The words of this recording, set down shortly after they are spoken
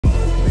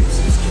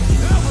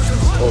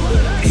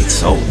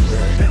It's over.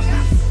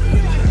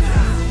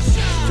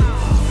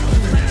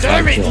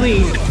 Damn it,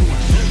 Lee!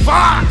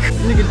 Fuck!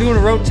 Nigga doing a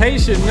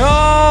rotation.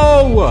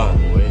 No!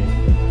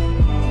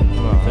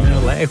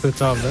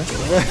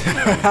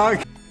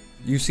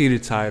 You see the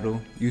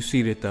title, you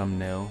see the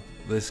thumbnail.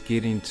 Let's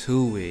get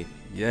into it.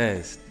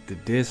 Yes, the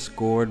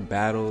Discord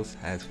battles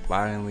has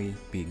finally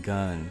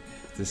begun.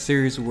 It's a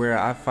series where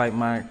I fight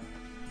my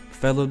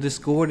fellow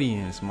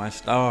Discordians, my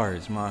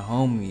stars, my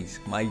homies,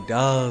 my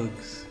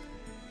dogs,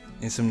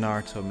 in some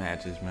Naruto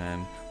matches,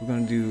 man. We're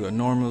gonna do a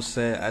normal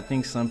set. I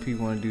think some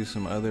people wanna do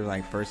some other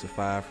like first to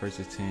 5, first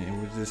to 10,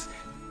 and we're just,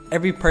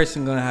 every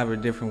person gonna have a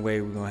different way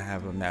we're gonna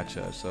have a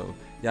matchup. So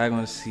y'all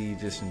gonna see,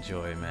 just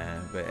enjoy,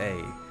 man. But hey,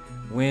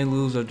 win,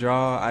 lose, or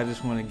draw, I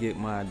just wanna get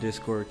my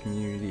Discord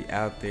community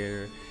out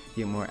there,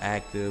 get more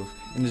active,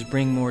 and just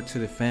bring more to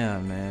the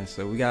fam, man.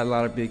 So we got a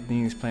lot of big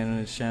things planned on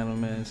this channel,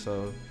 man.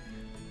 So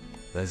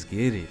let's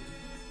get it.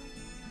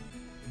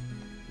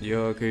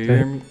 Yo, can you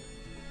hear me?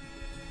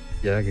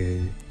 Yeah, I can hear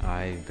you.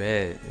 I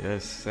bet.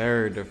 Yes,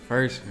 sir. The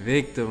first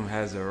victim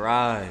has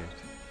arrived.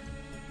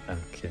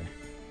 Okay.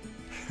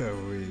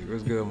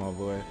 What's good, my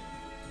boy?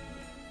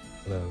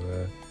 Hello,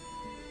 man.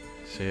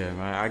 Shit,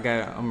 man.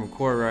 I'm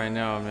recording right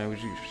now, man.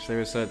 Would you say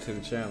what's up to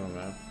the channel,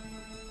 man?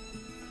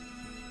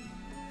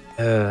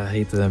 I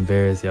hate to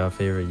embarrass y'all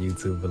favorite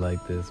YouTuber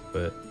like this,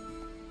 but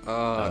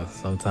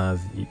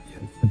sometimes you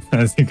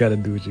gotta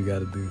do what you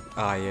gotta do.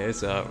 Oh, yeah,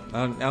 it's up.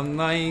 I'm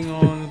not even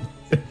on.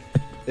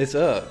 It's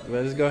up.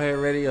 Let's go ahead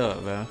and ready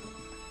up, man.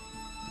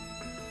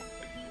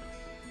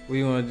 What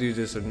you want to do?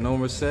 Just a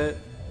normal set?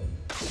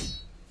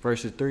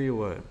 First to 3 or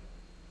what?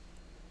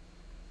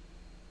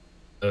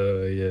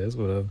 Yeah, it's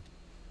whatever.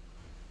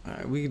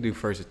 Alright, we can do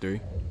first to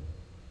 3.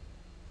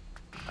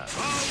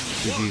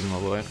 GG's, my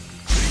boy.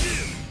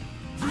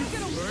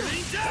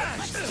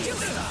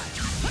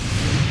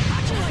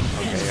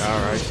 Okay,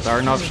 alright.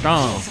 Starting off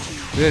strong.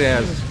 Good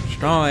ass,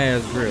 strong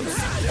ass grip.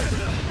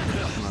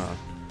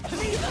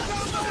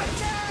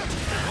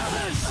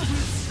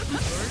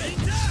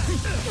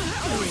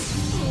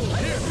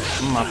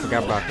 I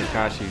forgot about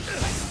Kakashi.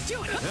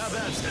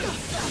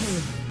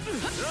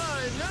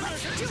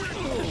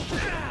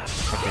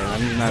 Okay, let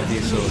me not be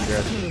so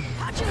aggressive.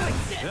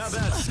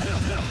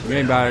 You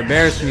ain't about to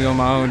embarrass me on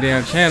my own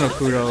damn channel,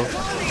 Kudo.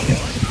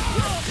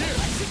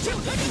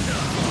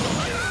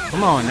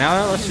 Come on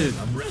now, that shit.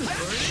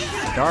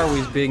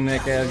 Darwin's big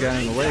neck ass got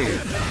in the way.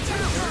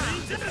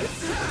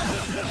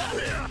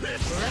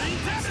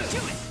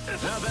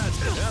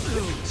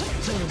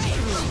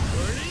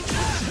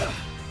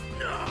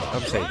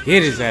 I'm saying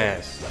hit his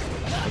ass.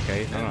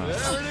 Okay, hold on.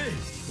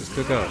 Let's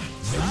cook up.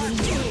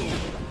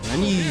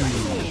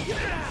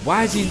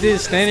 Why is he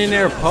just standing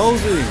there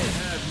posing?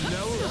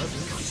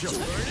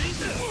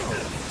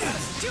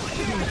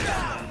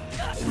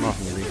 Come off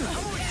me, Lee.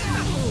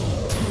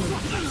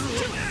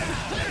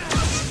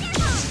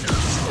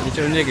 Get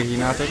your nigga,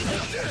 Hinata.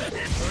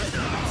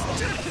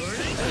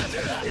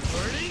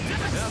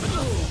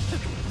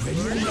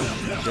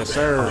 Yes,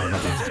 sir.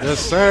 Yes,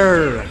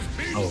 sir.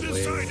 Oh,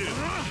 wait.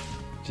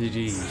 GG.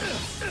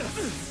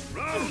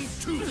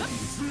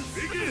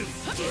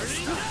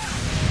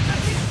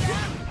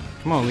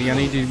 Come on, Lee, I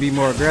need you to be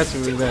more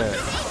aggressive with that.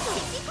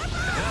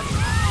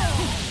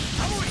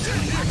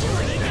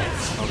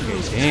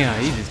 Okay, damn,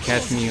 he just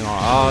catch me on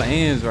all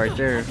ends right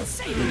there. Good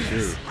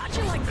shit.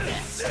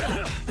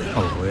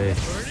 Oh, wait.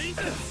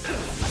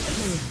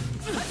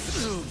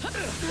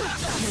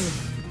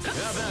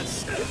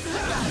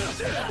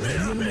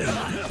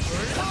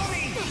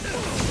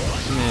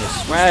 Man,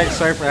 swag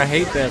surfer, I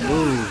hate that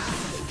move.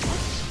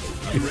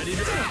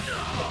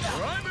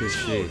 Good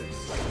shit.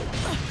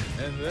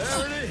 And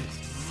there it is.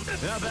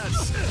 Now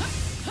that's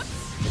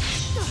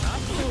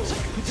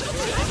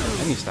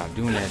Let me stop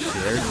doing that shit.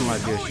 Every time I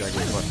do shit, I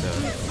get fucked up.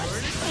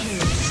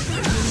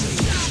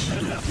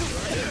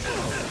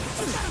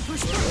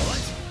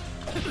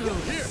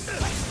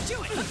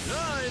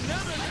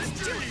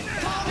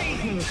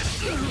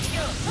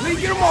 Lee,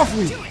 get him off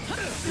me!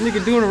 Nigga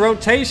doing a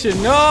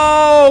rotation. No!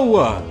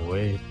 Oh,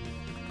 wait.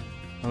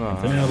 Hold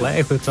on. Turn your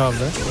leg with y'all,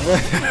 man.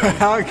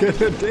 How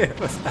good a damn.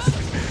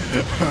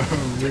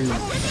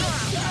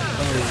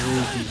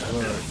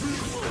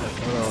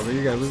 Hold on, man.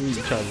 You gotta let me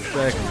try to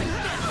distract me.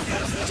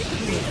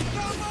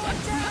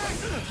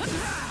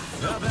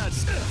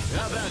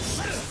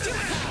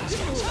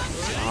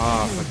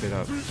 Ah, fuck it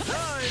up.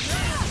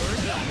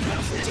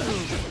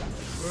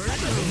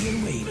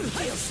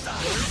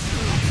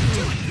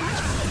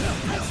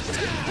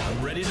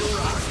 I'm ready to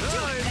rock.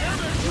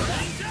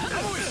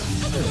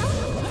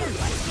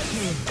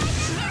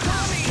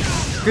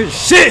 Good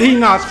shit, he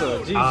knocked her.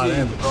 GG.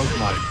 Oh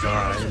my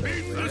god. There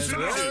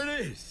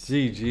it is.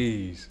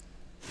 GG's.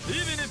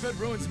 Even if it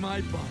ruins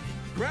my body,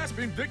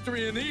 grasping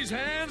victory in these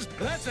hands,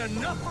 that's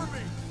enough for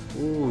me.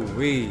 Ooh,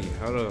 wee.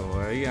 Hold on,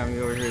 boy. You got me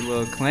over here a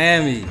little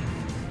clammy.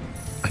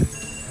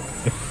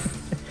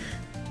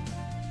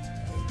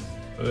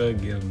 We'll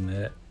give him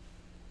that.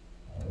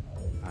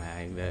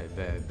 Alright,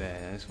 bad.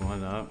 That's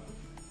one up.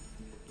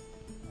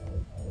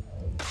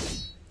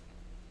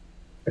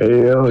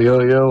 Hey,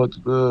 yo, what's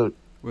good?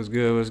 What's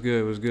good? What's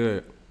good? What's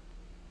good?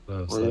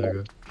 What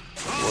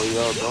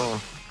y'all doing?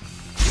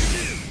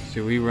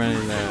 Shit, we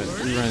running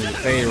the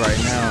fade right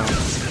now.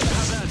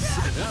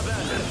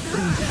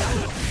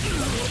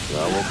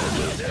 I woke up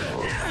this.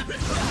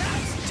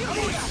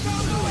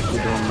 We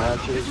doing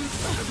matches?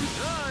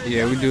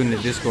 Yeah, we doing the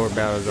Discord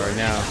battles right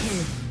now.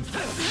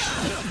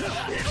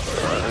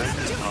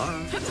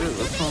 Alright. Dude,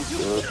 that sounds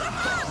good.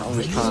 I'm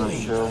just trying to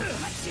chill.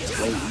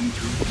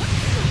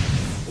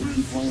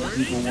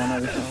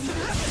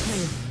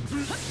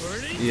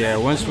 Yeah,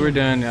 once we're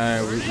done,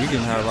 we can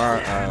have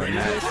our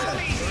match.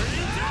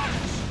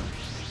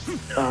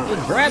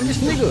 Grab this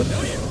nigga.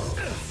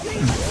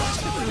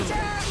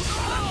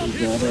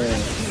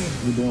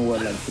 We doing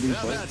what, like 3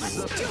 fights?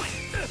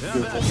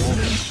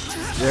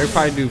 Yeah, we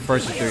probably do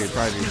first to 3.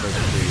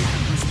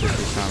 Just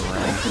this time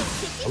around.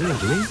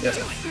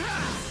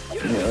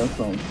 Yeah, that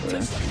sounds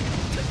fair.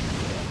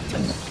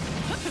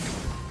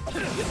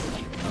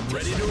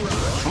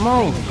 Come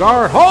on,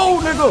 guard,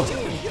 hold, nigga.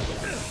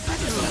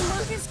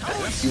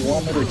 You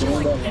want me to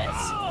join that?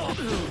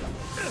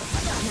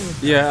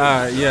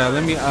 Yeah.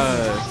 Let me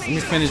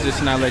finish this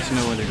and I'll let you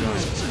know when they're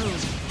going.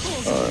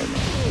 Alright,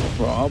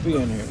 bro, I'll be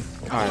in here.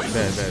 Alright,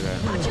 bet.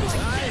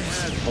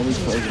 I'll be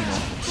closing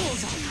now.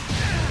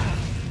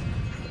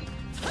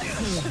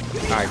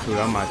 Alright, cool. I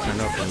might turn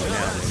up on it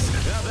now.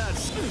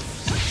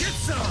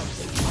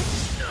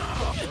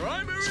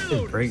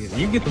 Break it.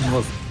 You get the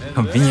most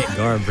convenient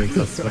guard breaks,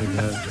 I swear to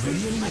God.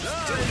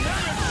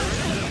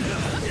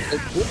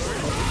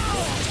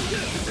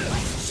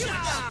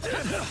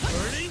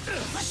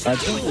 I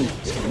think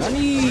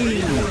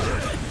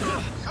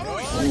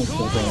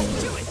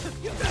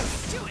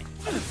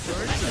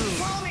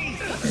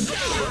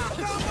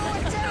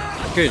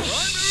Good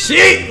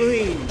shit!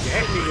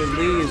 That nigga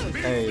leaves.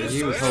 Hey,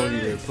 he was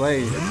holding your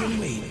play.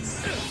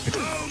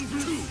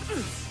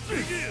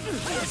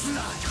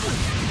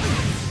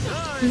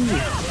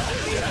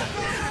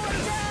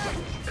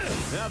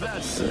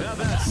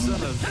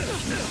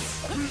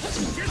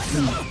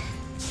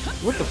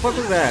 What the fuck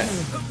was that?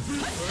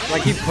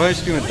 Like he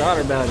punched you and thought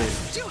about it.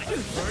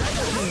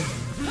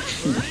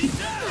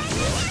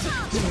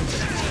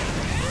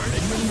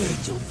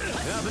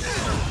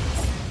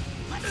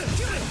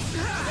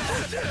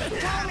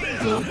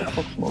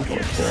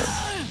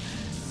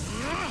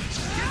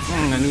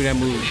 I knew that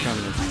move was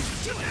coming.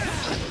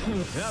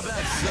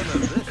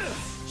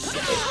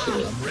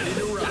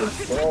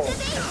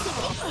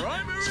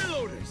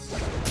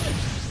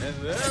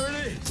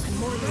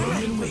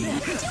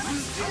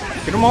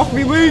 Get him off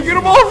me, Lee! Get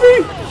him off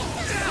me!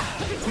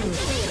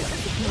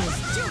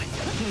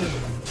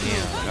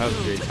 Damn, that was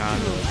a great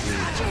time.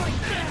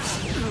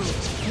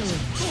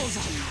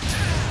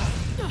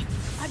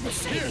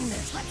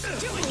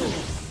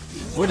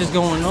 What is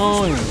going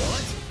on?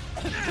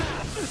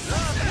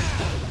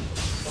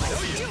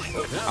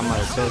 I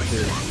might have told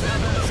you.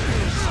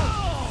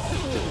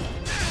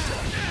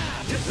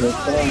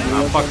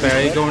 Oh, fuck that. I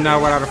ain't going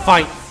out without a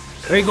fight.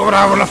 I ain't going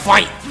out without a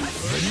fight.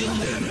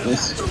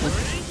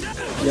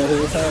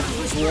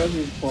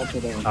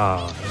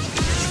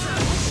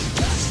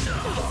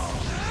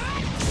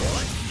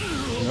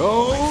 No.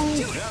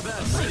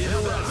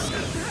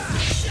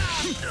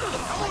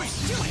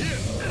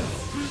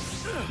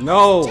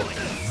 No.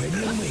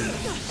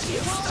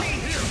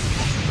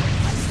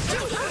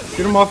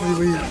 Get him off me,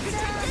 Lee.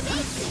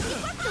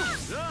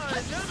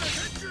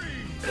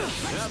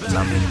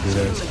 Not mean to do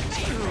that.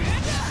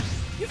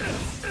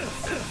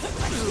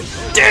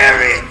 Damn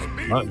it!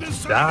 Oh,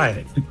 just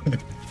die.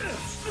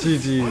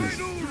 GG's.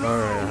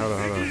 Alright, hold on.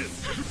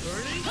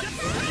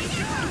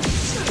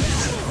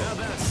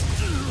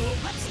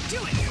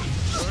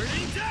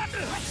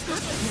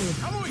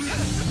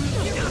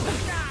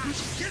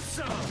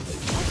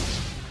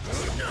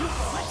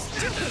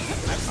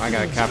 I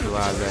gotta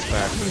capitalize that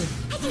fact.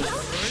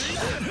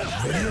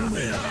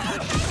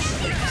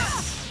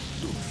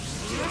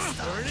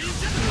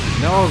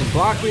 No, it's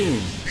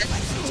blocking.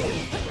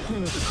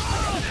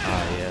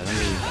 Oh yeah, let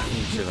me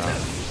chill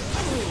out.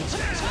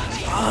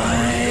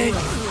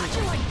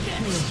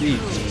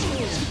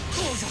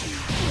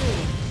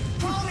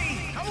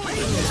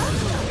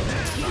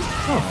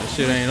 Oh, this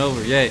shit ain't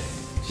over yet.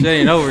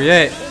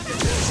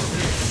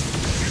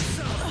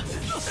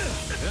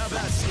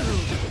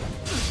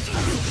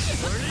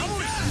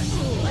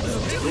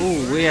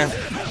 Ooh,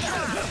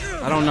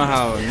 I don't know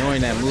how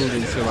annoying that move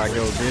is until I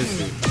go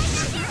this.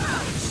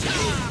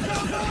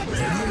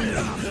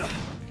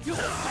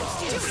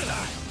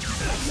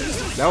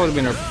 That would have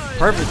been a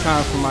perfect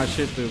time for my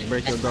shit to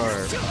break your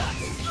guard.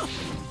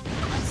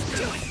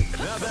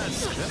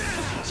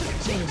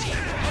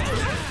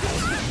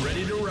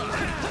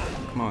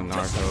 Come on,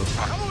 Naruto.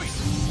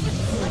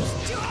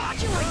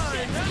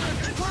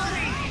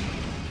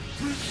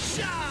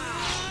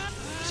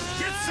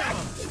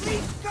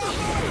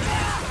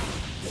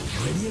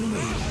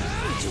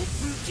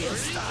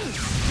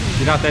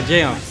 Get out that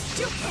jam.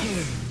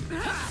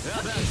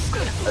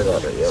 I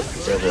got it, yep.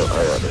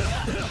 I got it.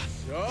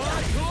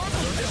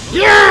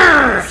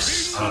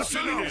 Yes!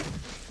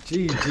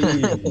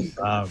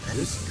 GG.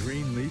 This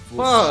green leaf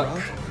will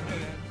Fuck.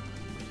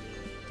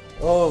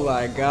 Oh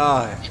my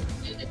god.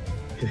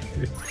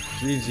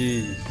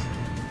 GG.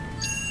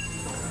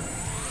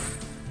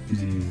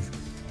 Jeez.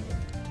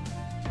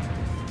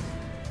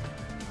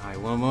 Alright,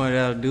 one more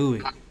that'll do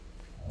it.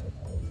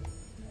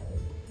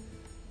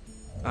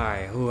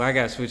 Alright, I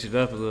gotta switch it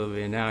up a little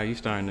bit now. You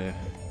starting to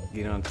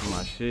get onto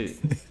my shit.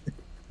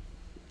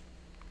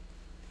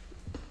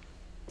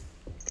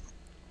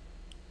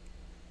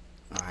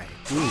 Alright,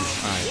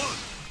 alright.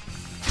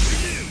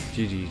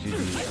 GG, GG.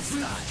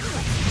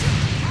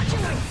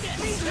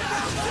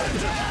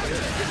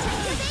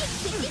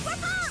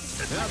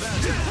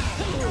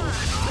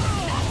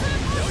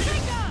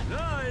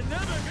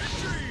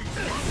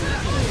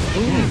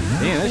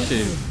 Damn, that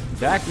shit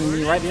vacuumed me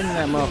right into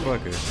that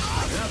motherfucker.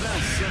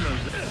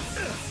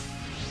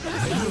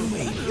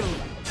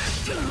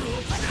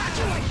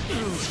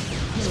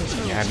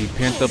 You gotta be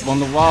pent up on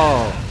the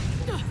wall.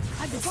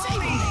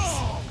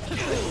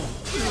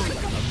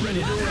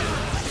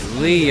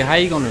 Lee, how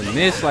you gonna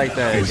miss like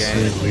that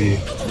again?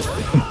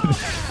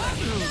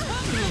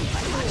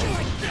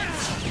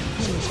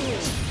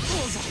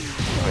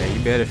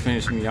 You better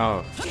finish me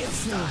off.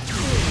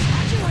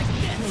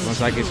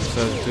 Once I get some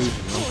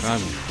substitutions, I'm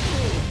coming.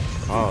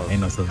 Oh,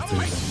 Ain't no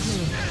substitution.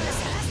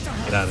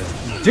 Get out of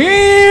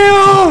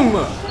damn!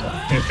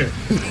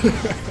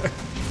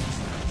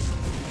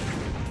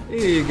 You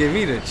didn't give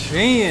me the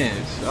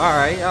chance.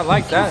 Alright, I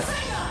like that.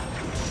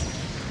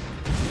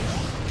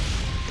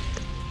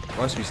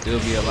 Watch me still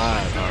be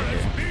alive.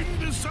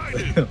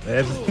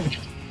 Okay.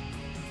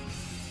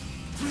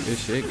 Good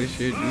shit,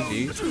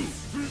 GG.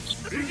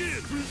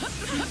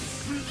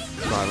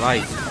 That's what I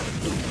like.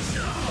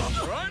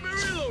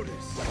 Primary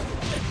Lotus.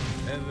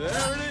 And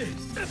there it is.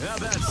 Now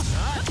that's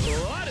not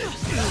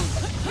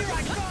Here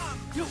I come.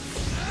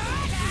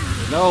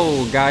 No,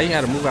 guy, you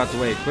had to move out the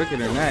way quicker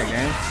than that,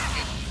 gang.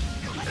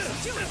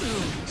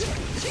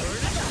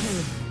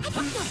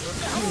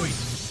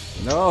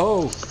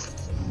 No.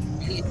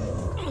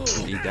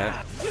 Eat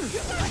that.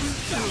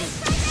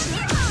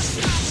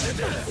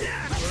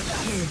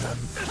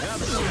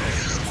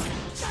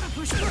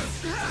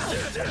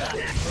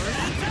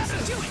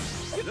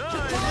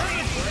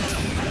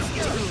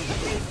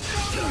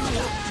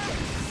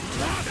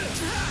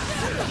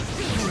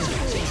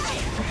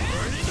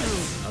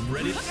 I'm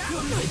ready.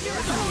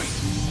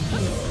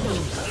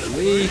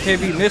 We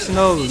can't be missing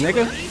those,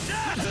 nigga.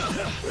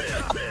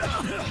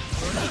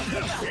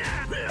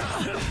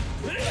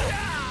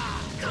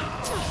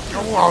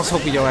 Oh, I was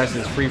hoping your ass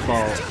is free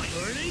fall.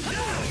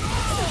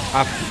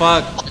 I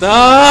fucked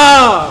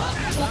up.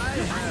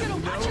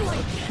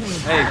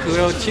 Hey,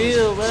 Kudo,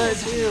 chill, man,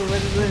 chill.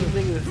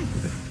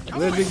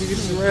 Let nigga get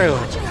some real.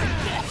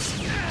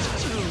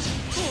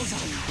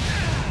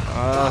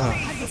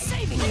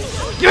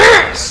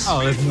 Yes! Oh,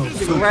 there's no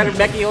Nigga right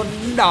back in your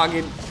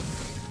noggin.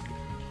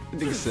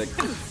 Nigga sick.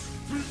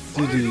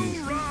 GG.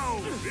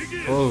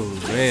 Oh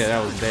man,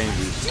 that was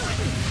dangerous.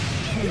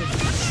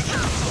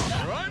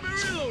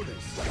 Primary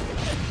Lotus.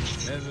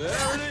 And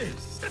there it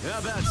is. Now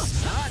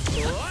that's not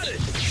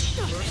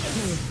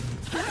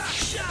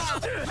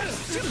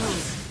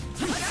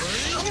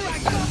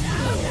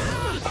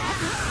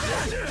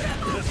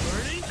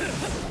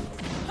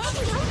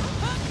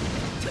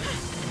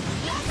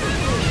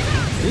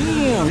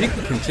Damn, you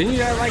can continue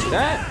that like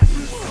that?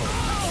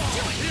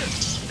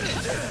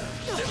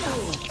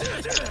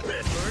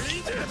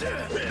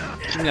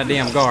 Give me that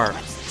damn guard.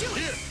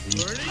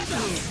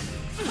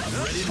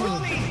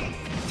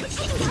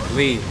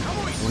 Wait,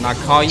 when I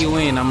call you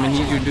in, I'm gonna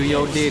need you to do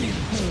your ditty.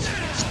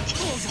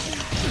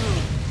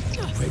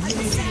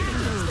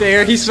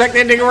 There, he smacked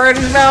that nigga right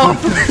in his mouth.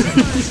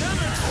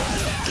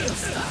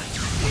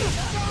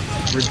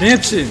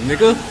 Redemption,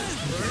 nigga.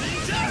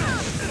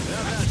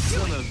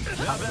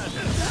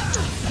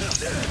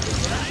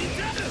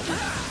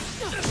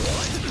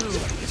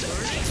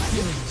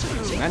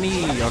 I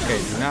need, okay,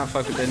 do not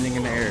fuck with that nigga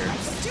in the air.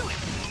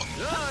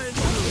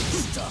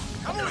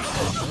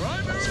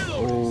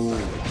 Oh.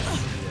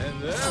 And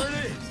there it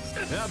is.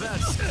 Now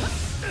that's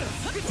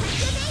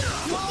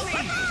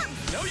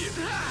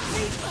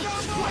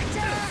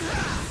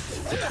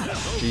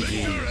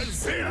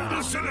GG's.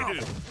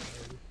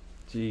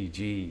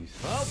 GG's.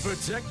 I'll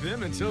protect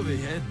them until the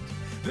end.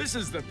 This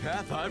is the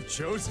path I've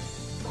chosen.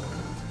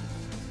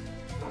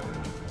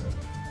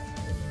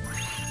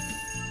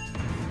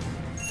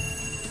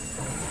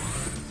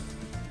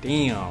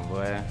 Damn,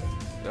 boy.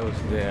 That was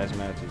good ass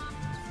matches.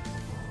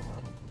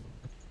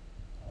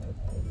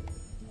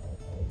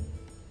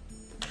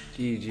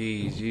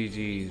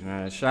 GG's,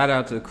 man. Shout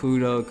out to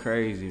Kudo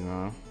Crazy,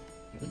 man.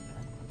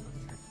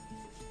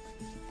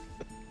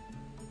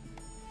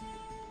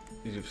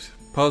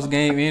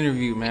 Post-game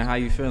interview, man. How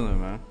you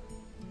feeling, man?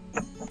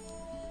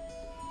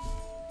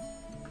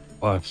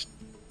 Washed.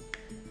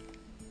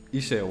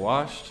 You said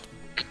washed?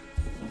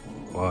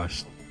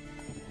 Washed.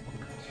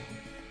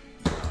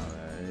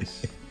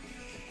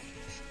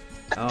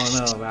 I don't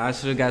know, man. I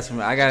should have got some.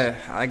 I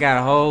got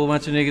a whole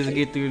bunch of niggas to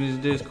get through this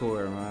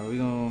Discord, man. We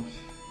gonna.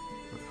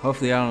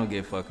 Hopefully, I don't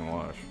get fucking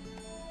washed.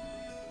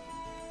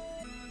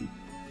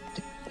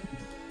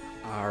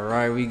 All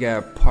right, we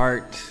got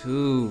part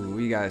 2.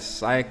 We got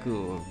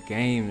cycle of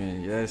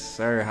gaming. Yes,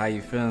 sir. How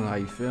you feeling? How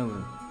you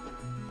feeling?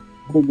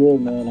 I'm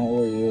good, man. How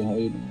are you? How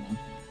you doing?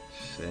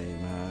 Say,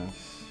 man.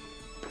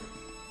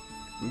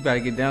 We gotta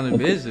get down to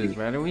business,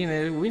 man.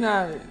 We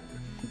not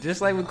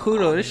just like with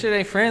Kudo. This shit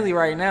ain't friendly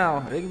right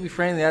now. It can be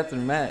friendly after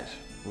the match,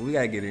 but we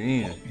gotta get it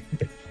in.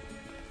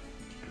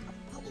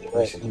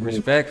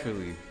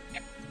 Respectfully.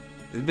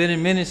 It's been a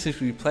minute since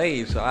we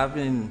played, so I've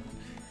been.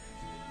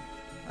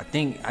 I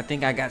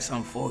think I got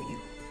something for you.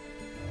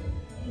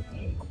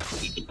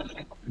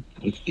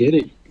 Let's get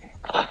it.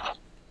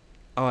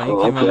 Oh,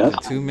 you came out with a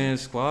 2-man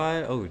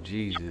squad? Oh,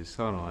 Jesus.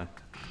 Hold on.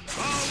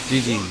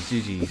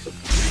 GG's.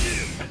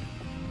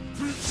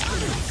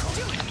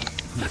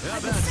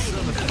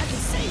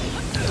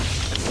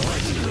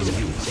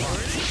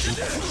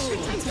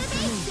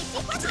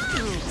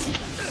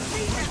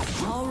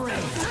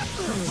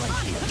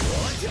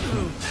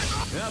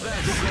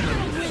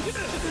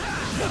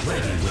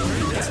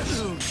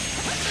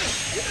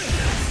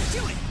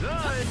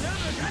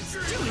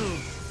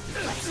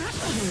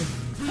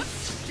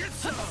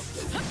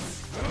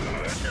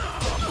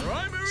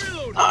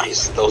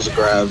 Nice, those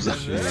grabs. How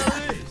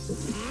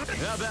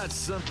about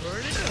some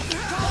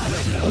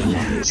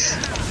Nice.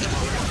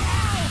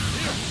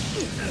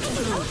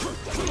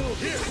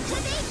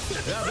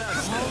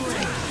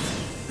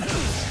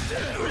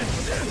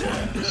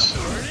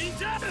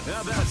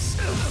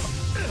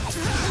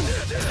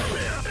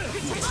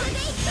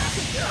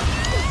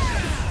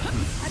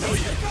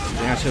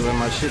 I should let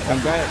my shit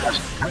come back.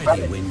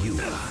 ready when you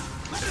are.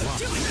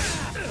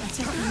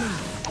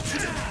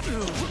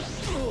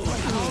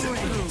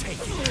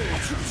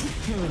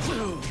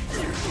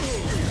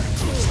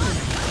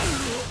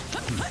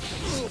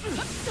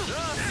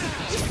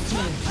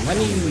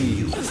 Money.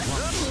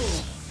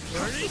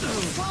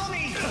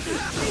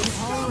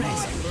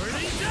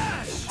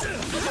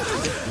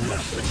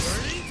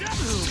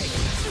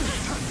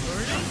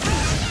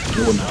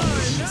 Oh,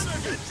 nice.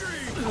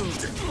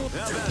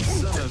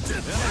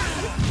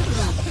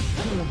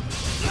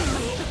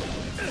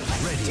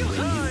 Ready when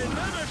you are.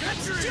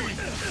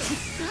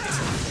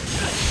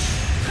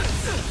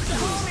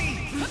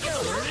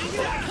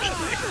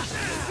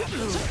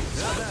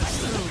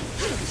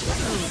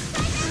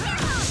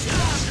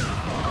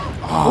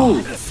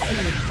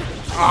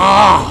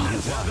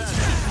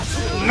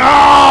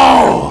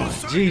 No!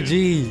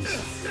 GG's.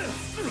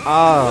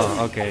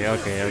 Oh, okay.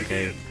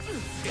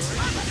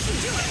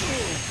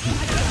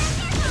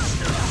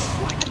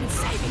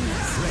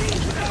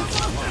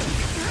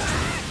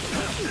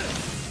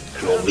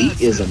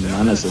 Elite is a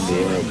menace in the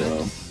air,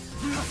 bro.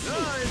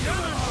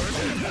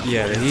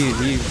 Yeah,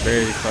 he's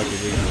very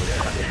fucking legal.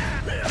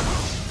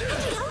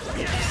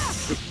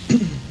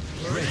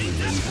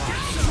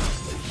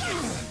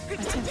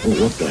 Oh,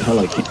 what the hell?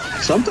 I can't.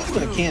 Sometimes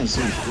I can't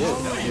see shit.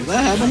 Does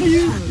that happen to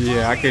you?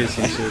 Yeah, I can't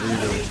see shit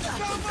either.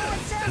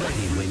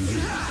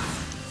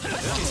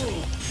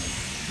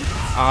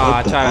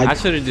 I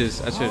should have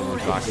just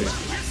blocked it.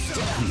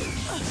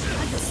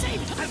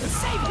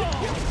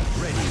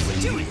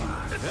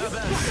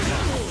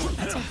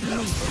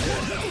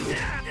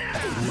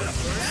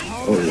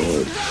 Oh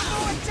lord.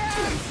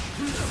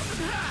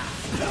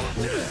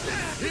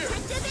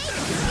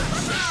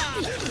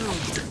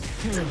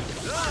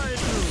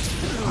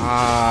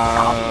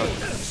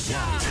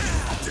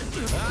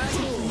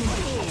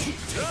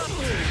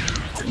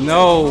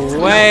 No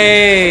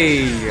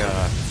way!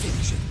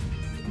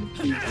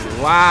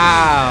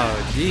 Wow,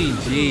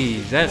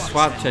 GG. That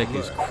swap check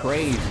is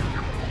crazy.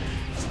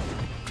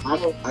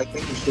 I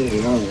think you should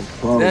have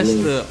probably.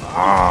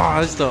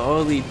 That's the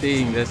only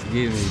thing that's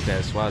giving me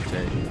that swap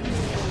check.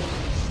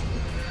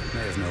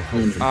 There's no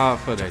hope.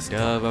 For the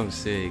dub, I'm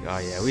sick. Oh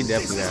yeah, we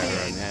definitely gotta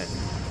run that.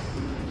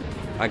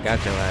 I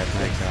got your ass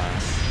next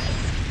time.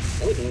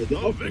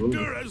 The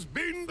victor has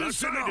been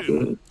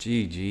decided.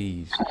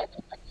 GG's.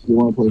 You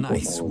wanna play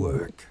Nice Fortnite?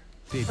 work.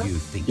 Did you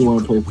think You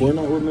wanna could play win?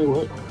 Fortnite with me?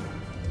 What?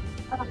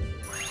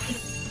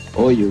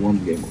 Oh, you won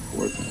the game of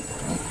Fortnite.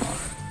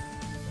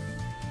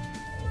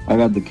 I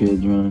got the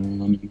kids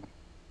running.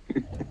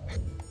 You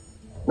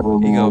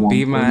gonna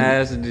beat my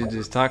ass and then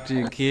just talk to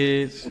your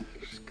kids?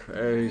 It's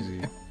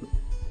crazy.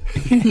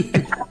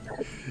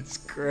 It's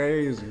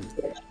crazy.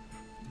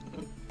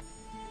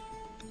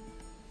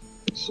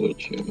 So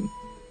chill.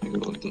 I go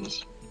like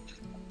this.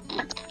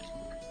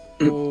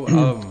 Oh,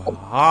 I'm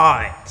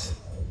hot.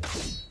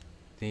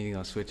 Then you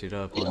gonna switch it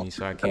up on me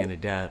so I can't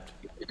adapt.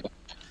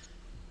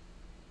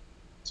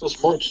 It's a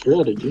smart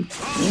strategy.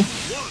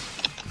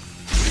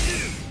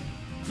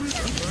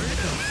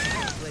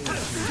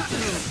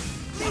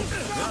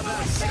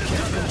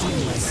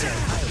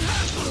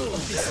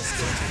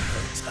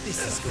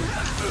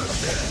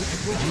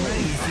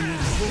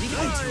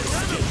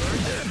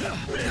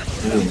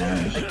 Oh,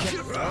 nice.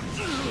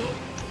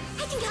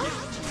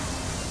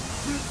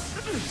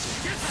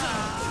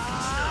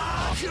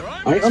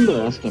 I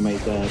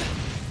underestimate that.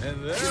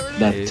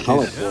 That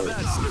teleport.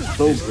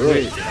 So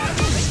good.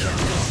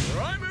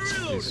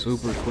 It's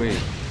super quick.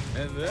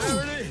 And there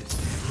it is.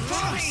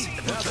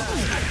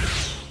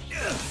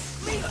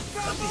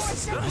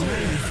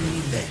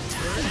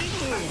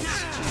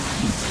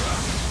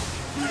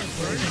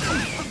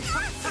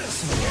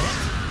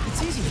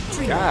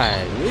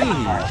 God,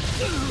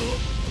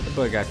 that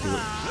boy got you.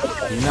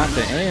 You're not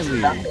the ant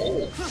leader.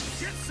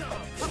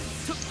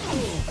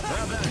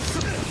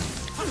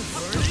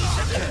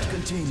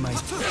 Contain my.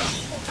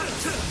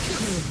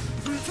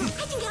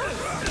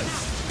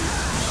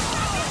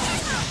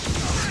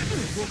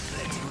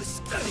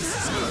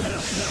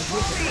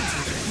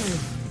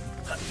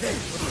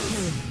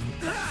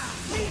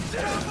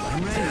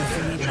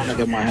 I'm trying to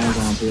get my hands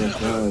on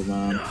PS5,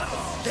 man.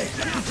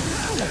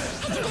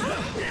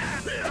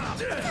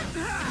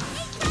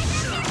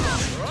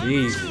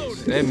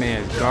 Jesus, that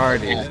man's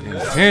guard is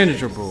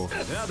impenetrable.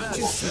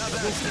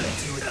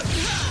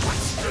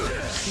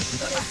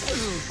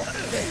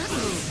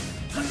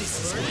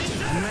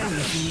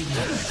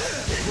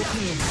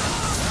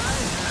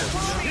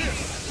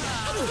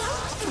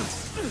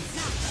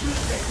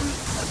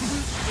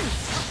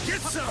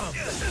 Get some.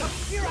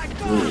 Here I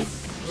go.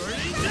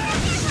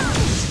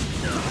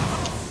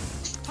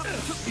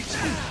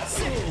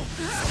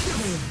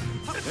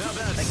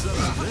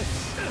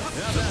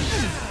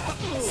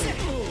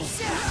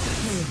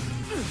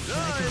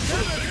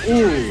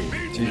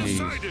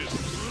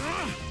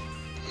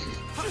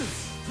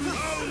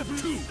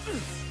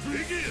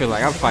 Feel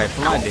like I'm fighting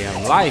for my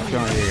damn life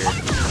on here.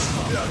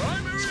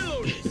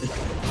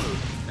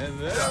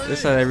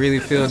 This how they really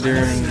feel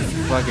during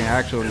fucking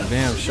actual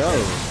damn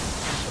shows.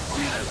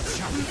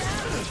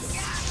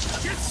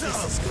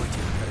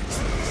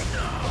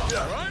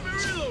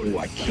 Ooh,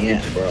 I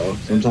can't, bro.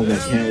 Sometimes I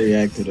can't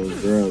react to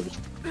those grubs.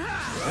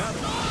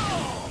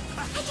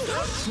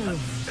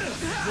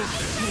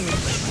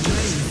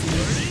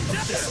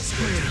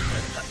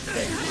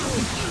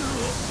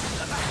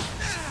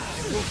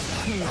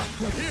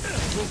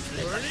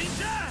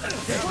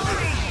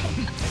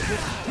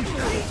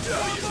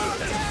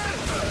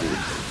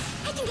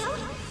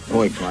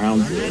 Oh, it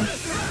grounds it.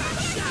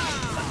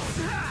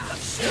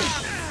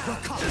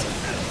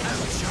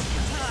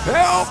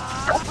 Help!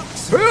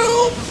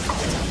 Help!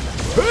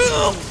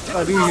 Help! I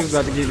knew he was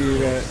about to give you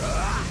that.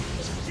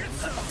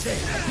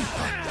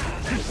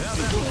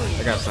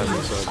 I got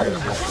something so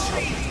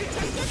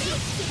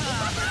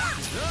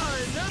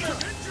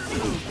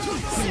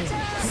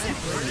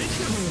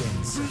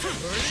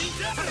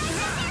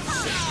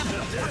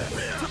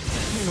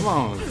Come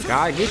on,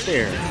 guy, get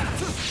there.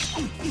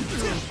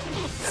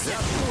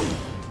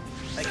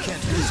 I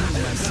can't contain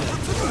myself.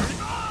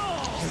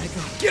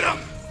 Get up!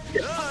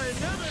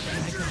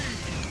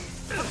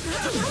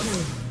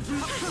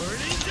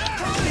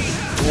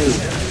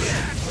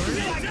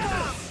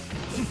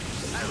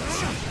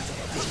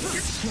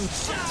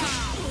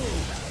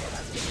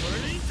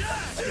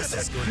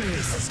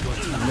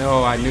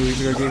 No, I knew he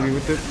was gonna get me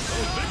with it.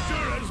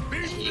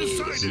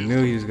 I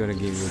knew he was gonna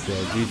get me with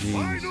that.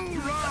 GG's.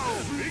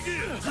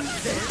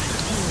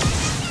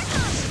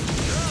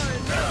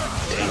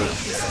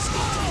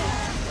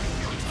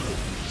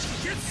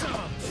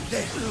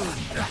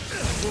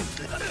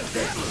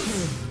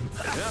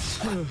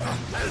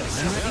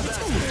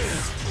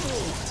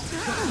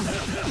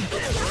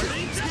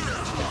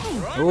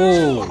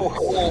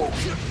 Oh.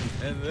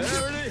 And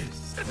there it is.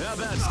 Now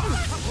that's.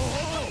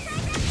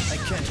 I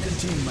can't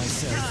contain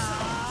myself.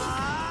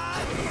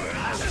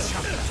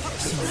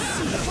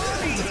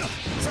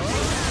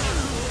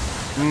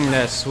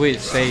 That switch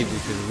saved you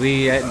because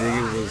Lee, that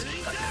nigga was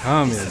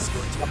coming.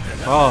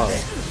 Oh.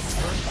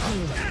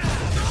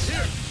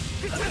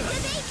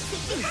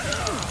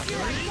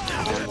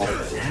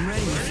 I'm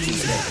ready to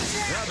use it.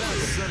 Now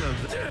that's son of.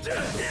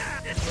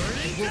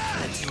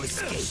 Let you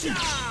escape.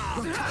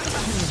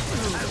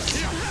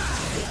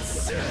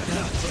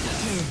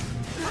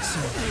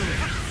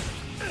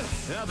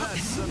 Now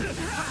that's son of.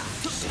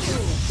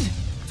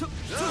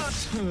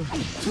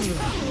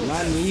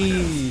 My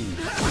knee.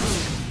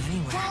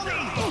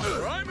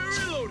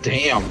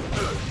 Damn.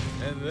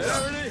 And there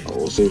it is. I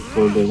will say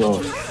pull this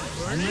off.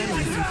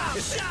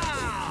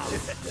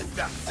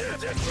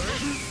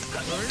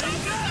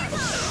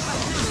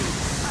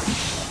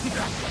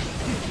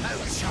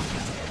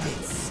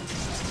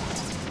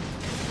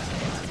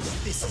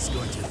 This is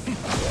going to.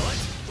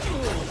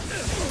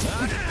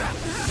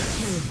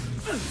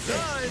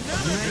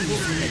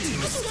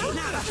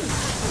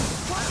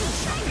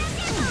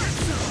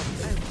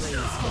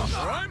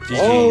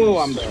 Oh,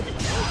 I'm dead.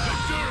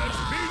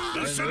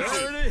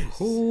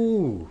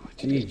 Ooh,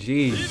 GG.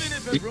 Even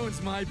if it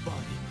ruins my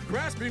body,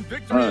 grasping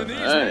victory in these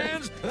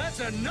hands, that's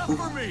enough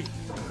for me.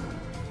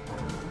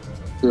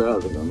 That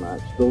was a good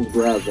match. Those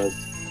grabs, those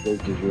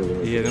just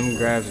really. Yeah, them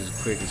grabs is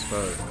quick as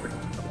fuck.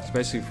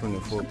 Especially from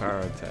the full power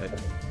attack.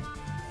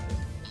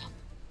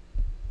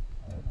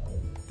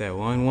 That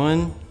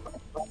 1-1.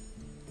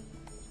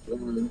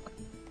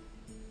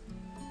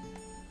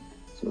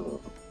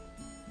 So,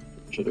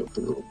 should do it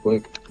real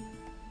quick.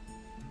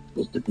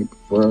 Just to keep it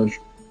fresh.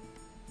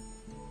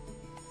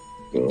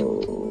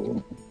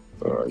 So,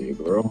 where are you,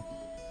 girl?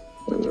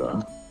 There you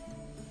are.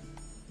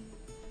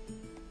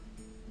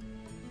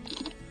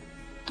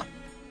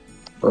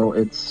 Bro,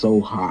 it's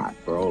so hot,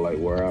 bro. Like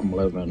where I'm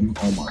living.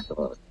 Oh my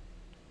god.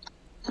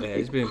 Yeah,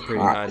 it's been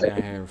pretty hot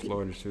down here in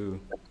Florida too.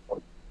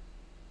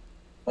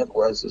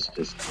 Midwest is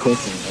just cooking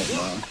right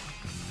now.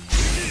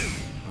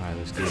 Alright,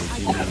 let's do it.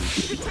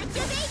 GG.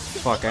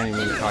 Fuck, I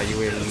didn't even call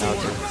you in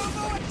Naruto.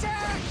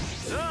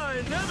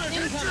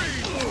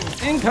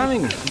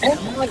 Incoming! This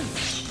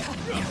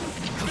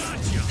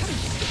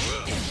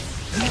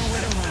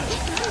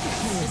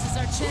is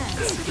our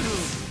chance.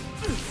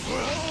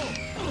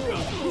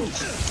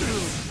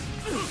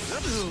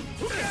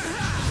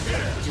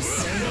 Just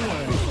say the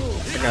word.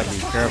 I gotta be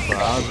careful. I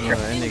was gonna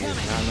that nigga's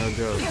not no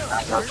joke.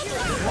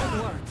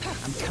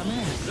 I'm coming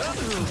in.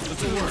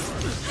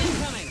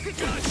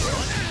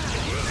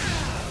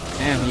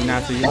 Damn,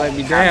 Naruto, you let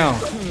me down.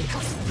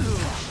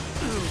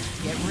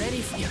 Get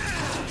ready for it.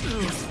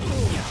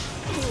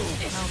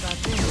 How about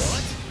this?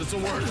 This'll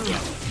work.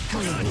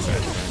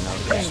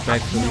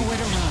 Respectfully. Nowhere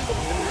to run.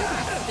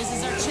 This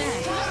is our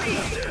chance.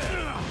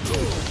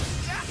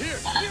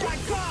 Here I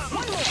come.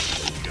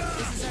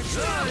 This is our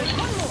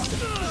chance.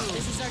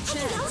 This is our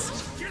chance.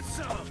 Get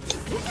some.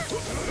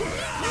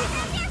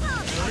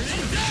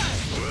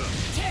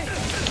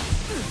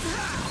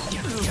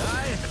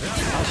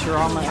 I'm sure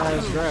all my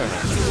eyes grab.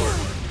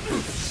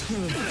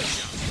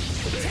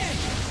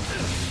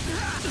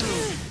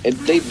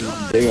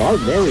 They are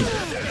very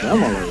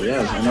similar,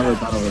 yes. I never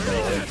thought of it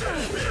that way.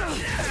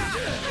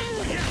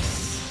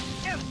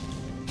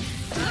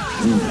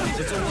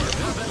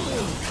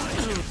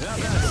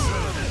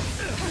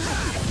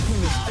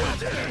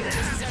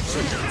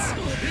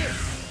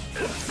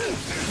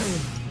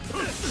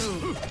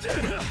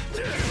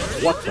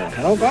 What the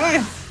hell,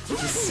 guy?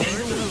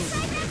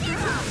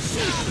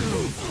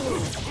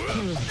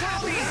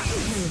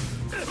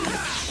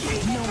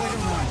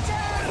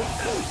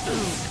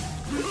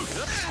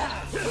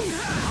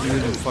 You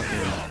the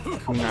fucking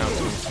kunai was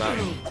gonna stop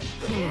me.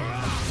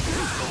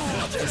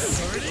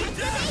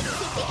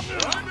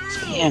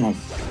 Damn.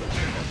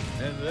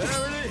 And there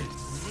it is.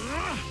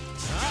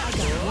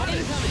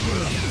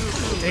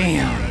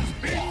 Damn.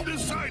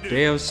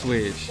 Damn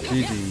switch.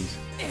 GG's.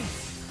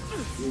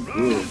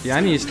 Yeah, I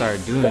need to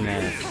start doing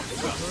that.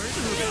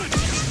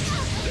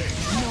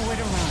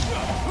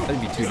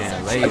 That'd be too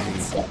damn lazy.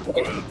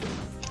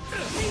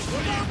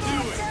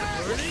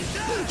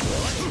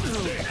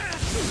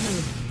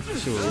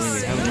 Shit, we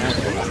need hell that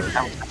for.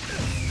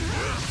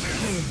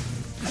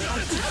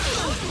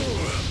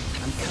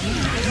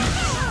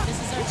 This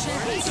is our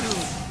chance.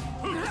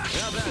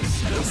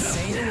 Just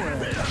say the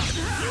word.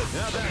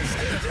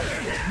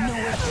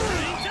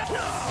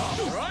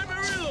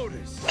 Primary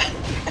loaders.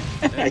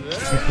 I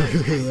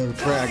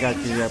got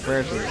you that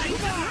pressure.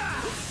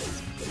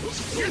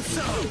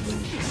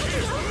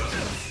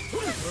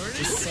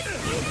 Just say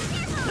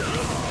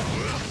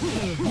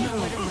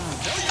nowhere to run.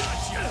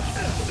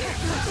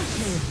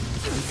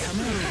 I'm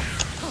coming.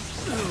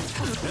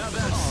 How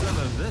about some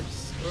of this?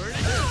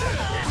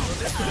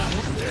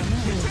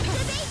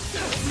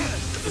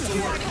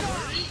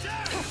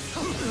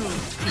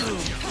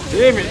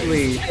 Damn it,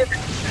 Lee.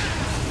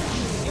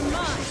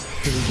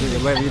 You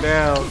let me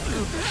down.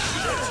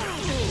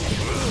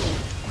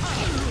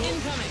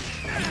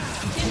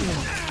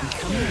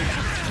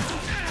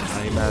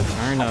 Now you better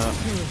turn up.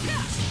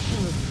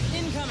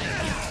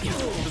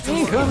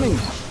 Incoming.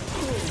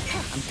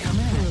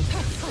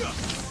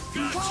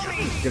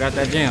 Get out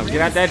that jam.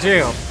 Get out that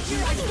jam.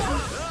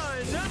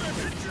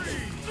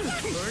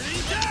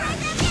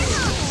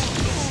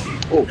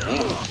 Oh,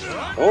 damn.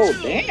 Oh,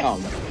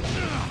 damn.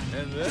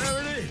 And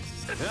there it is.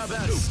 How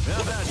about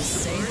Just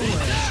say the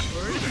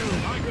word.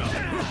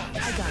 I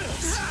got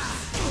this.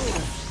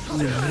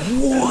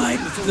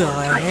 What the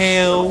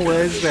hell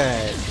was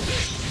that?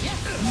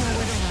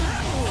 Nowhere to run.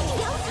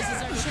 This is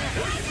our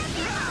chance.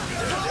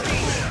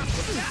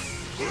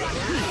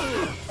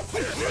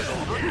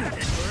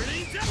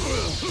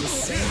 Just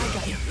say I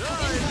got it.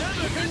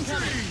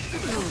 Incoming.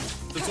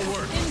 this'll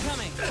work?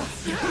 Incoming.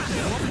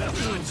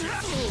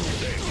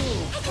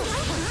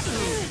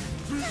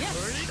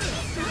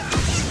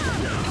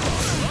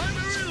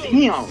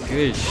 Damn.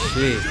 Good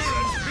shit.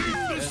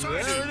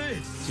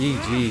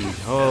 GG.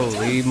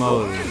 Holy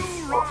moly.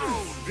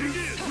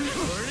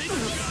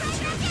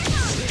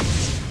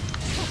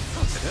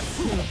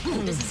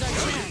 This is our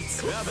chance.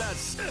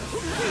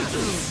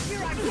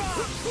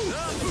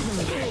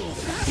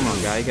 Come on,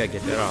 guy. You gotta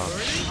get that off.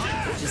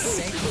 Just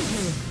say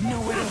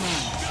nowhere to run.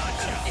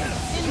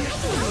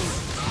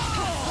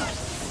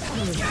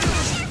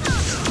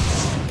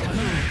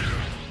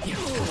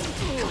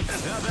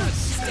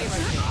 Stay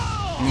right there.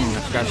 I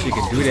forgot she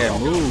could do that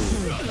move.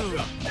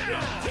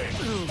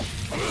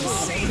 Just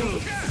say the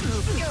word.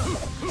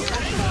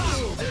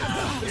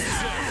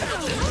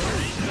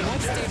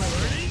 Stay right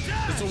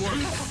there. This'll work.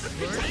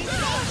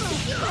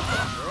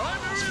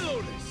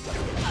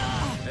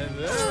 And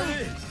there it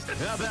is.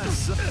 How about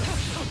some?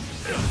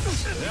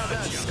 How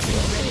about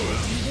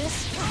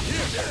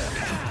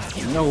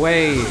some? No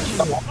way.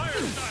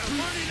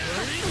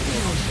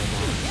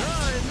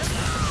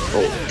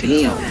 Oh,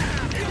 damn.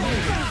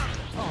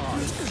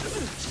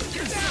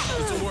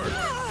 This'll work.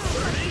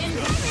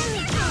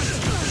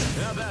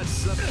 How about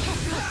some?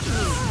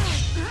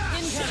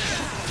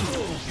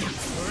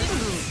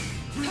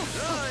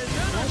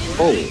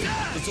 Oh,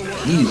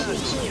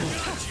 Jesus.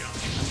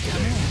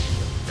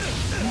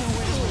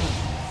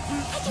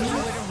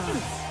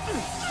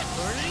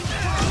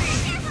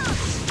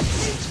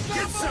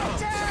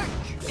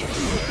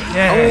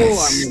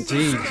 Yes.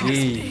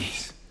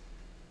 GG's.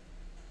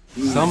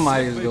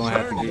 Somebody's gonna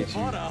have to get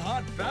you. On a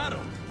hot battle.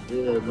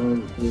 Yeah,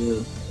 man.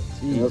 Yeah.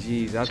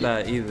 GG's. I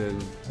thought either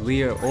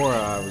Leah or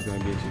I was gonna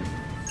get you.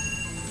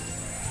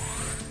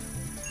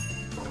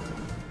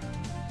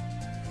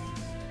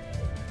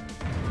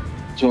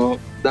 So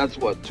that's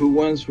what, 2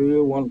 wins for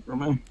you, 1 for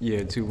me.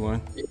 Yeah,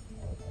 2-1.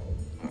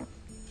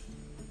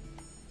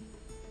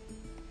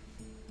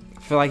 I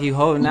feel like you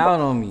holding out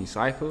on me,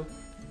 Psycho.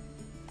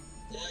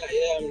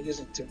 Yeah, I'm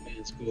using 2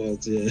 man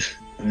squads. Yeah,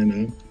 I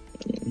know.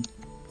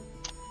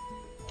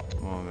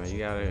 Come on, man. You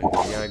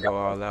gotta go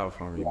all out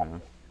for me,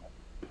 man.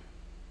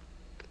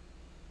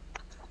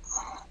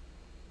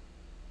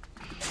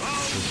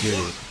 Let's get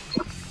it.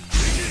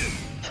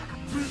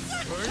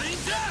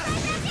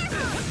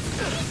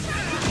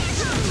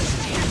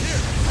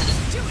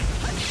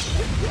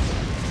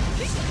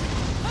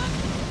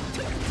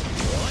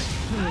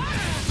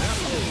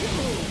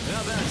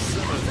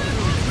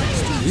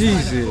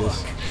 Jesus.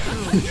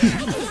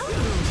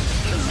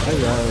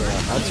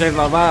 I changed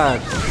my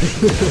mind.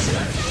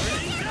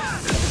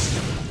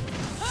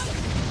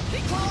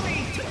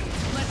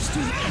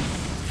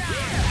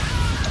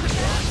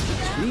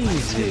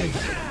 Jesus.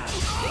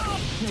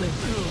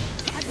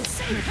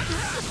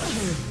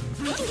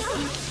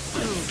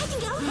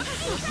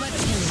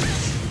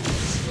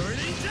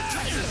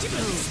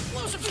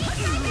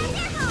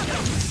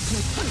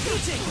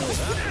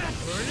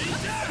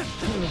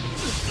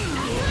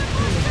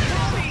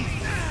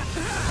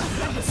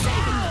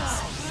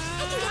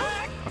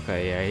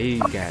 Okay, yeah, he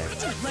got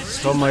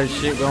so much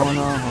shit going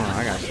on. Hold on,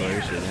 I gotta slow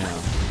this shit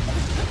down.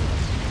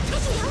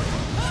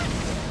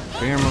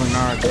 Family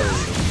Naruto,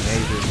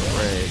 major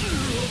spread.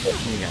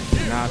 He got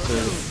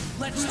Naruto.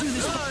 Let's do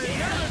this.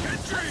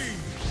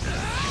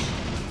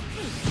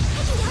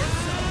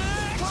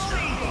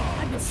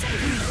 I've been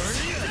saving this.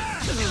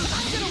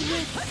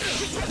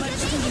 Let's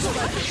do this.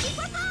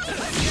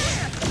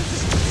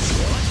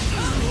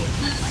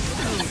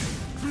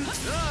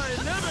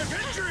 Another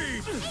victory.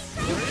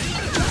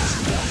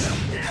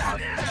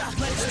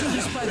 Let's do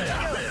this, brother.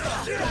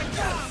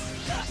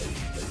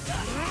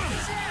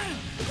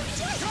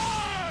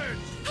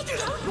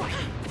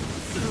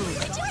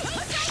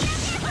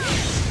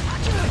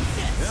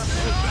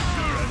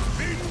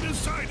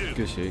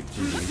 Good shit,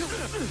 GG.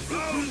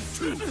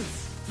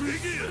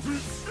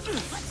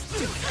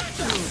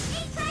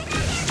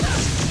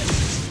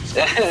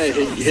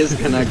 His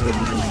connected.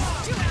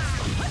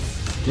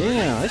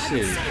 Damn, that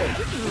shit.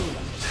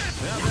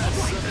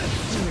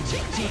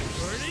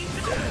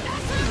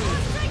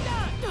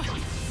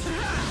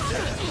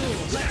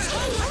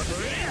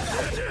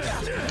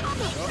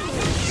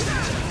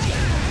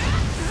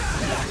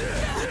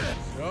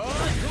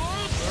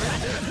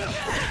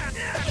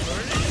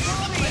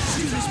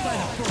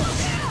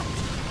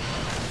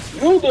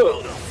 You do.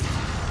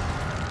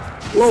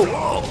 Whoa.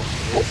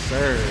 Yes,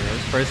 sir.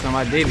 That's the first time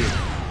I did it.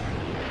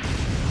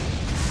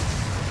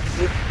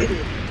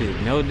 Did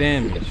no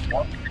damage.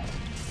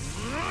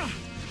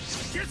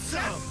 Get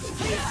some.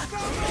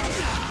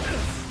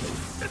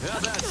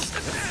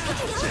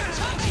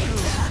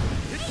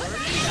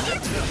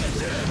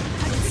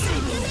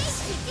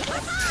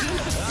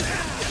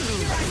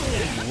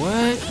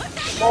 What?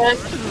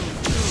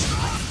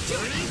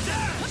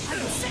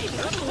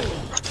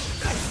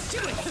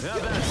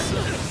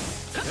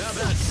 How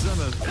about some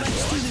of?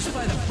 Let's do this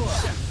by the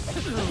book.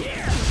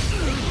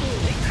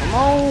 Come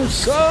on,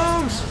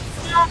 subs.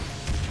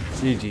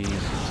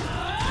 GG's.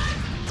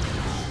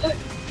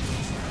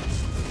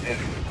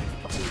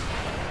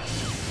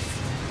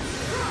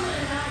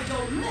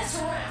 Don't mess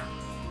around.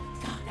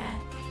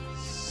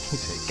 He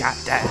said, got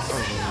that.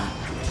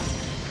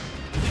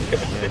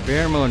 Yeah,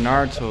 Baramo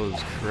Naruto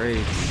is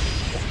crazy.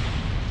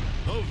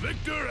 The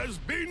victor has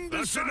been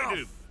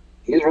decided.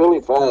 He's really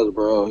fast,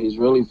 bro. He's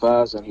really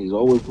fast, and he's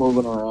always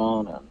moving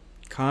around. And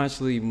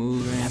Constantly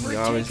moving. He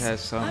always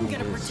has something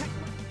that's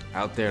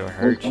out there to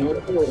hurt you.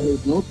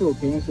 his neutral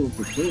cancels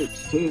for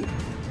tricks too.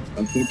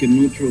 A fucking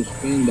neutral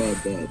spin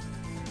that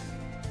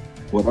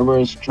whatever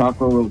his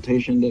chakra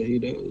rotation that he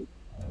does,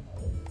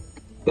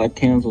 that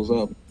cancels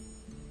out.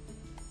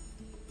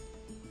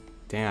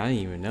 Damn, I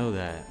didn't even know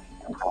that.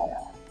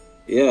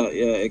 Yeah,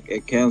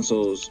 it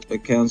cancels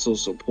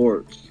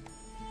supports.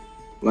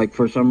 Like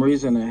for some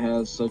reason it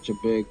has such a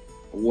big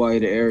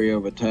wide area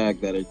of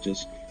attack that it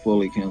just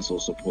fully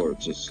cancels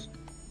supports.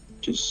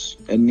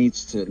 It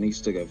needs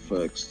to get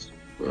fixed.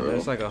 bro.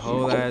 It's like a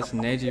whole ass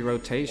Neji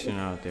rotation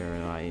out there.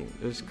 Like,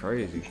 it's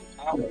crazy.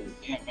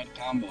 Yeah, mid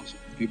combos.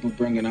 The people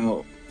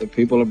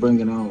are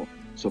bringing out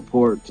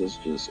support. It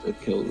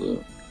kills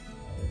it.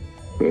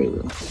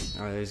 Crazy.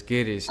 All right, let's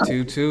get it. It's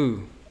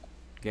 2-2.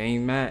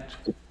 Game match.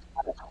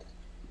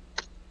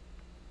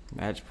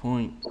 Match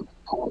point.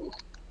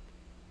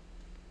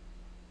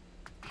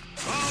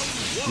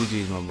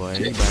 GG's my boy.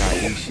 He about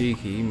to eat Shiki.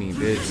 He mean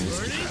business.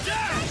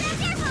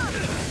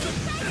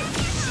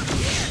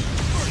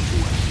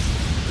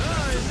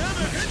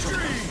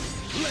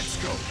 Let's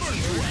go.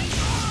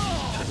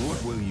 What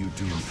will you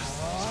do?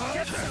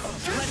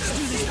 Let's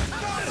do this.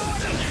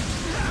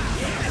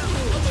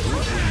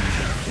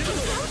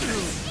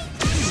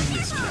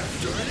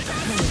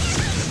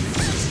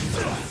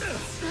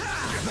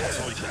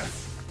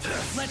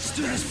 Let's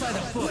do this by the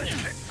foot.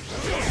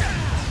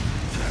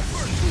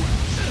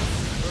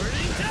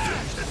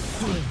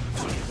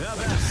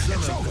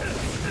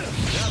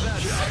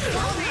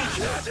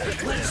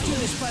 Let's do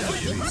this by the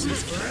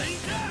foot.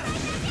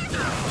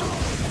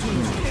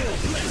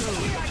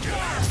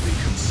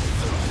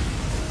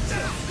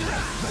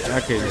 I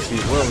couldn't see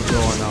what was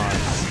going on.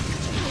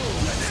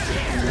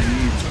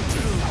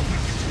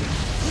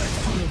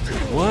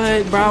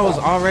 What, bro? I was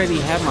already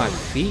had my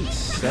feet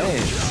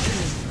set.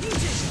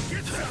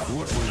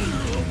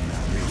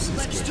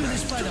 Let's do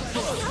this by the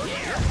foot.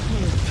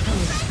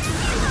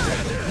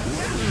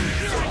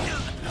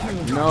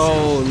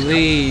 No,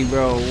 Lee,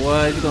 bro.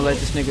 What? You gonna let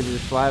this nigga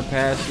just fly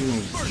past you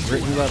and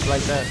rip you up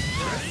like that?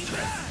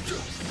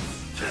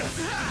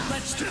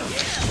 Let's do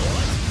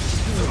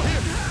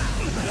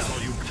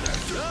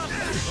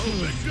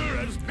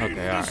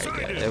Okay, alright,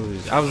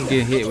 yeah. I was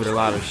getting hit with a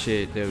lot of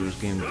shit that was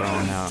getting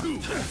thrown out.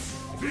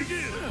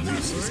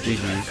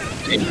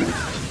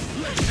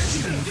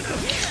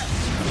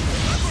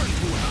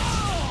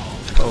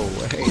 Oh,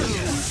 hey.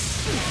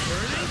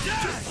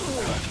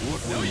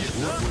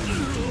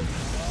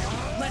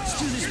 Let's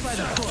do this by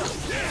the foot.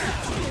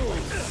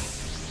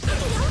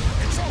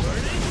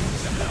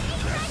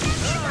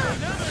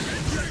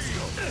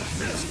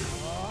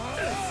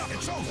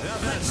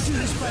 Let's do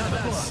this by the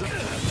foot.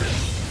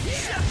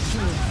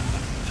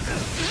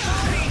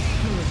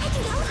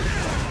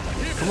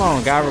 Come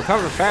on, guy,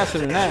 recover faster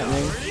than that,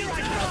 man.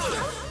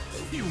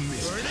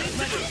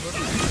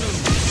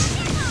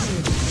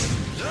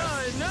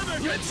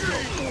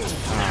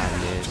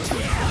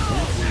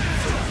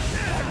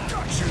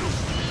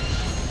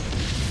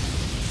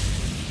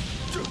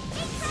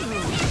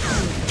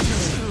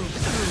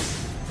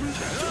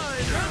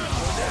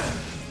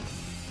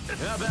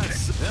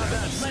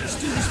 Let's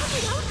do this.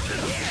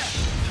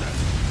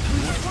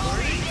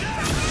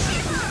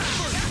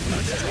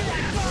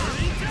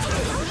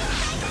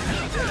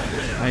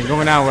 I ain't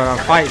going out with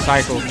a fight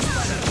cycle.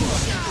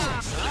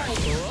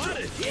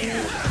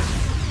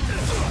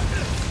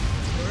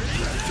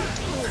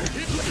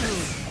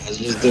 It's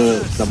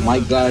just the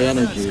Mike guy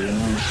energy, you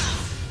know?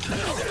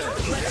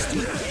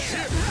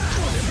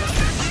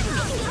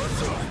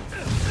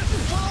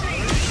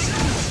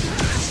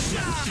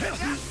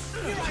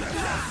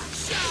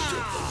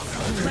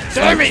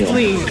 Damn it,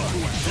 Lee!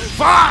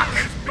 Fuck!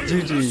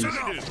 GG's.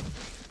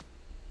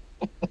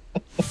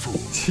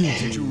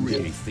 Did you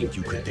really think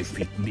you could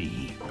defeat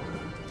me?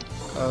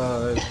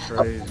 Oh, that's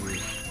crazy.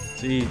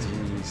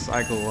 GG.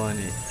 Cycle won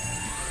it.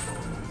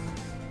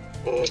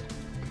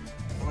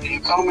 You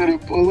told me to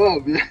pull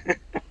up, yeah.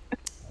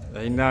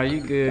 Hey, nah,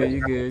 you good,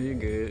 you good, you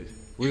good.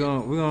 We're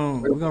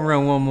gonna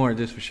run one more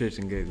just for shits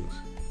and giggles.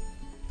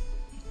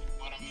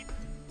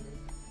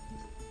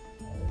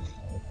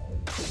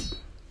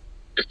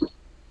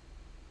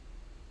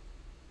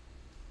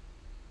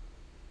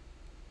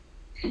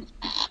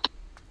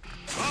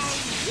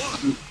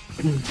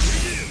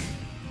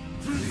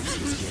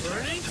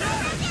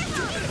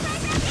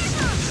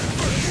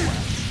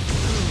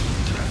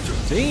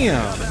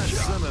 Damn.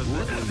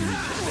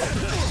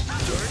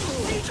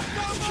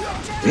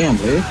 Damn,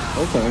 babe.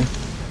 Okay.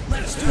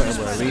 Yeah,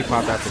 bro, Lee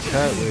popped out the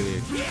cut with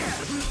it.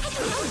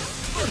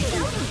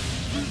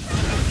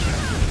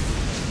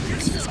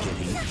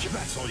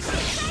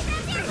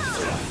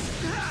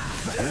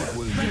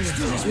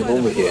 Get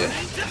over here.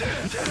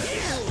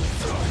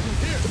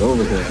 Get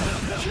over here.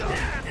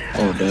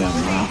 Oh, damn,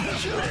 man.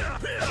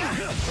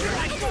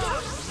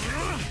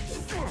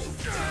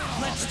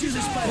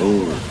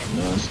 Oh,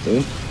 nasty.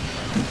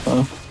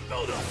 Okay.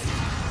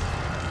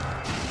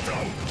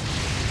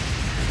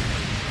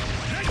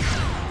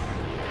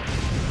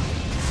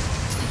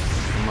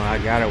 Come on, I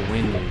gotta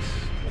win this.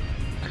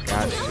 I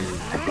got to.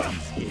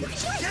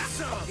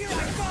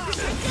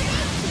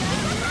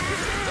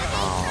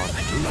 Oh,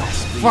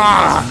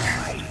 fuck!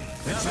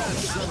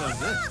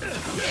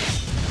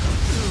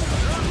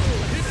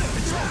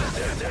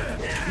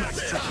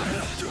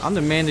 I'm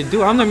the man to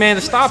do it. I'm the man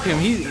to stop him.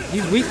 He's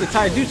weak to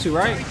taijutsu,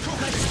 right?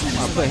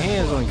 I'll put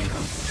hands on you.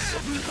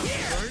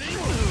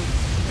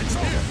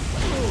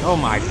 Oh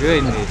my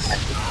goodness.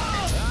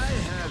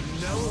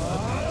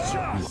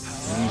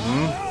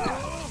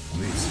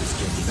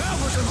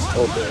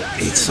 Okay.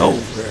 It's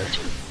over.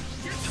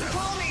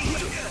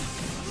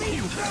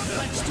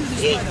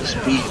 Hate the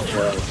speed,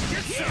 bro.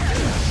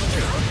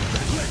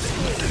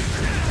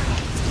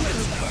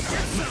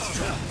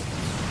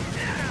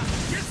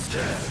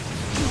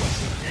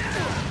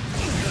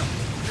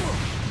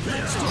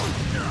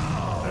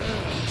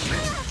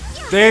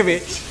 Damn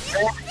it!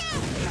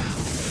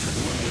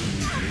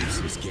 This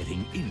is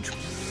getting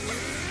interesting.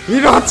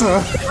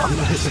 Hinata!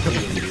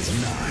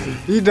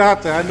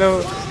 Hinata, I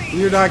know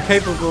you're not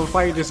capable of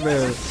fighting this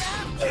man.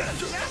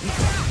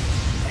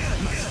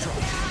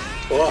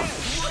 Oh.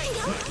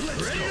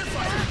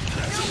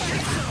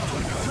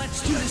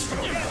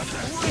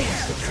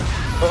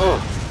 Oh.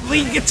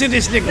 Lee, get to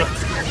this nigga!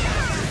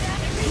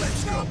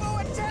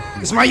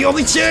 It's my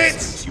only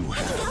chance!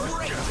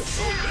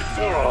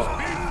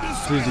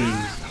 GG.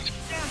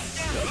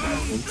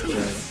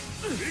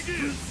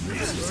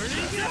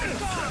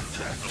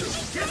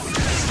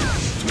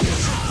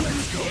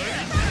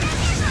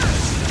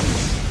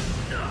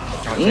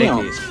 I'll take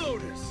it.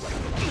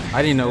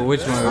 I didn't know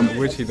which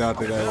he thought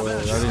that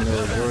was. I didn't know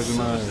it was yours or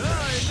mine.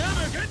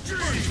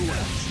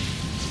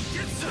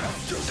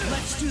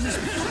 Let's do this.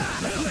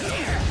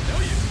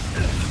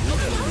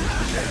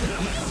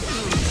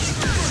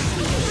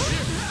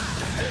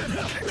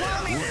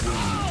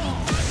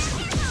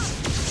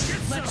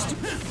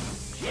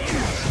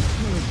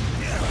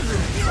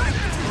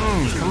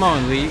 Come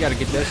on, Lee, you gotta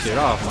get that shit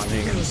off, my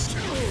nigga.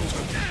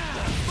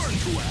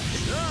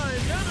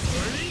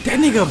 That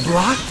nigga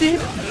blocked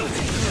it?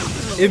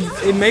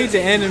 It made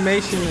the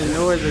animation and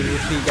noise as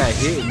if he got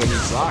hit, but he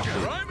blocked it.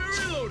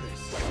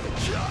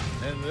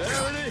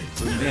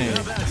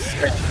 Damn,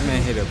 that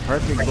man hit a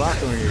perfect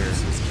block on here.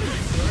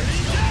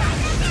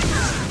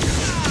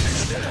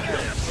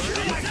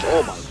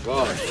 Oh my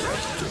god.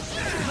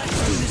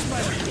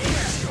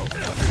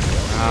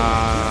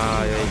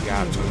 Ah, they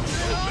got me.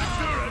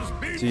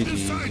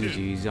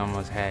 GG's,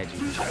 almost had you.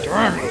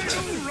 Darn it!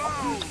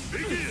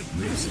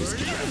 Let's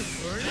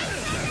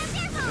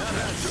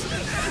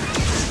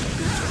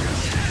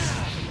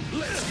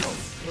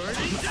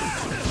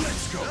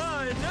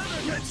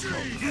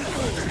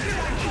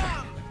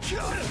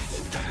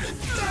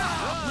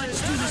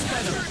do this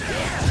better.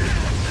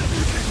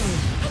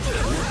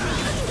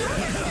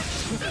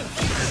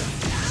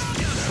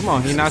 Come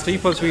on, Hinata, you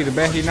supposed to be the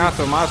best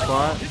Hinata on my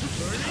squad.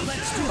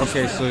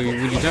 Okay, so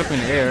when you jump in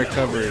the air, it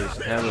covers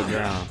hella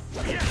ground.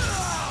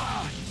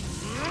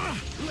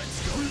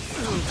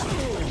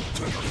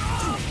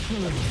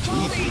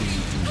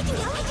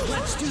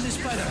 Let's do this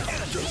better.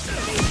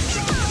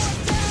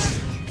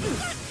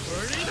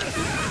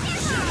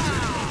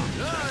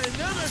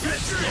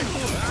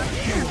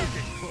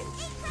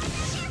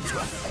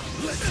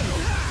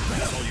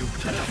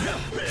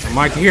 I'm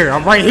right here.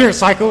 I'm right here,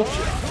 Psycho.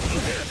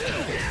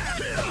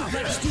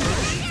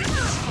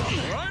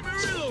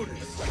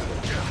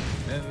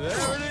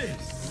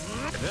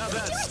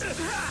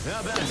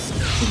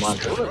 You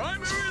might do it.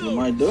 You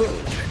might do it.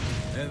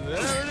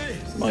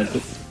 You might do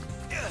it.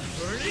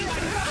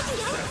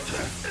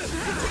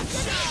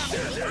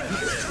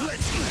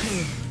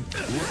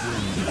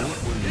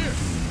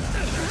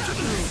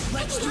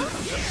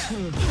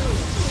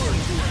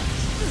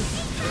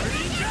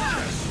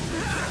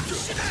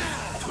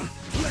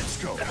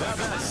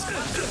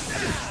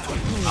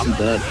 I'm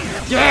dead.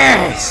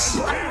 Yes!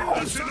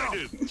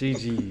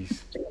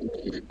 GG's.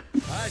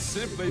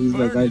 He's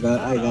like, I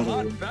got it.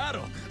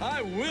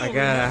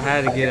 I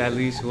had to get at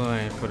least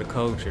one for the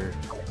culture.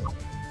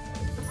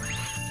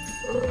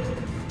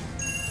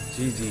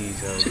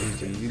 GG's though,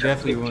 GG. You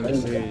definitely won the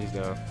series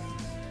though.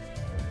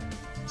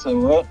 So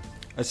what?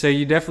 I say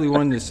you definitely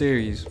won the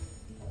series.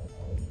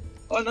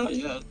 Oh no,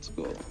 yeah, it's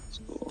cool. It's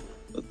cool.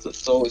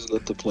 It's always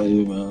good to play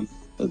you, man.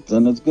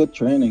 And it's good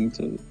training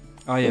too.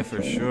 Oh yeah,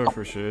 for sure.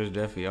 It's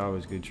definitely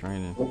always good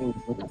training.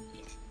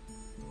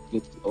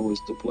 It's always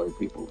to play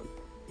people.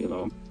 You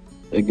know,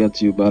 it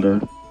gets you better.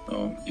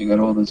 You got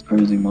all this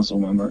crazy muscle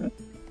memory.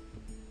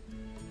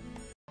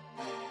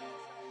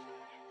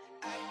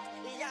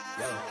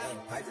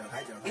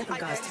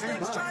 God's turn.